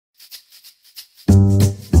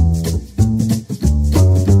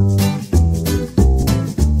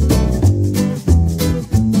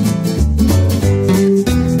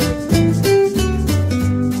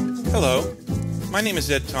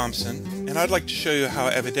is Ed Thompson, and I'd like to show you how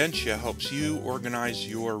Evidentia helps you organize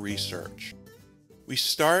your research. We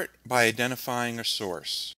start by identifying a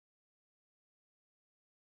source.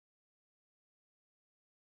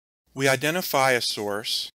 We identify a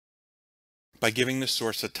source by giving the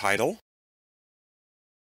source a title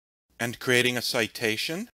and creating a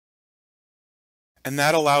citation, and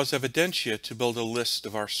that allows Evidentia to build a list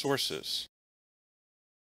of our sources.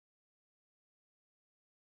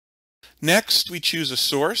 Next, we choose a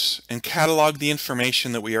source and catalog the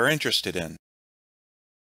information that we are interested in.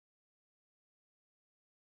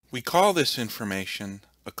 We call this information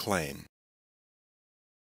a claim.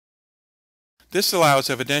 This allows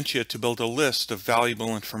Evidentia to build a list of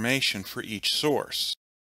valuable information for each source.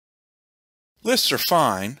 Lists are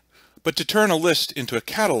fine, but to turn a list into a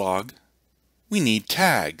catalog, we need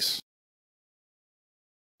tags.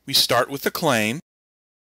 We start with the claim,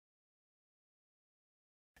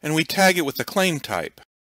 and we tag it with the claim type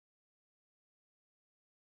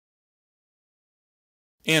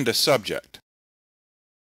and a subject.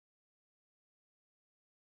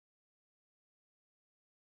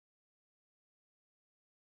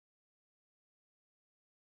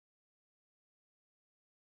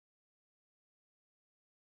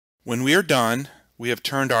 When we are done, we have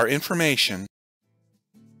turned our information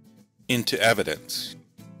into evidence.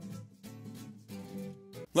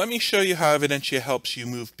 Let me show you how Evidentia helps you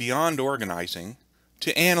move beyond organizing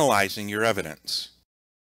to analyzing your evidence.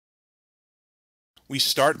 We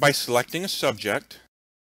start by selecting a subject,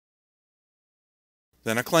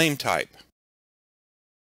 then a claim type.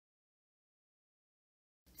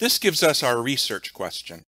 This gives us our research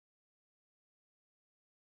question.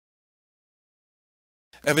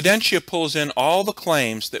 Evidentia pulls in all the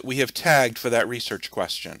claims that we have tagged for that research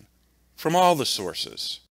question from all the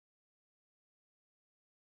sources.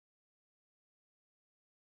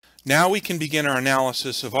 Now we can begin our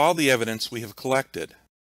analysis of all the evidence we have collected.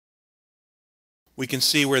 We can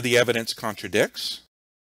see where the evidence contradicts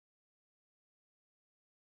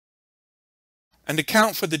and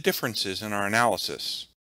account for the differences in our analysis.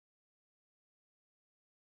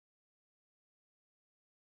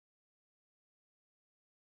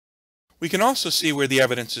 We can also see where the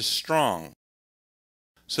evidence is strong,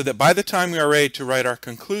 so that by the time we are ready to write our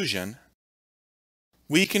conclusion,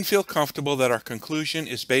 we can feel comfortable that our conclusion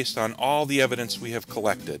is based on all the evidence we have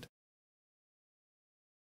collected.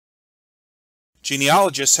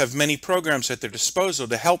 Genealogists have many programs at their disposal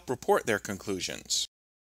to help report their conclusions,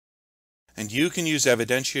 and you can use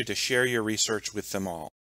Evidentia to share your research with them all.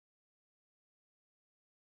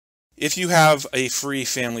 If you have a free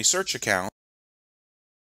Family Search account,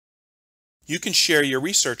 you can share your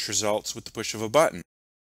research results with the push of a button.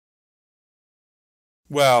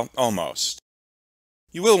 Well, almost.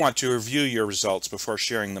 You will want to review your results before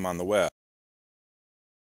sharing them on the web.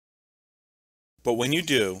 But when you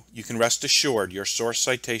do, you can rest assured your source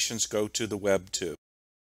citations go to the web too.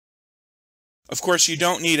 Of course, you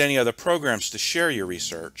don't need any other programs to share your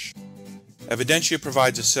research. Evidentia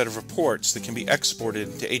provides a set of reports that can be exported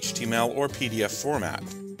into HTML or PDF format.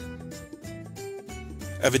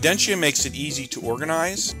 Evidentia makes it easy to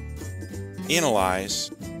organize,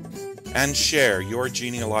 analyze, and share your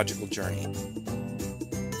genealogical journey.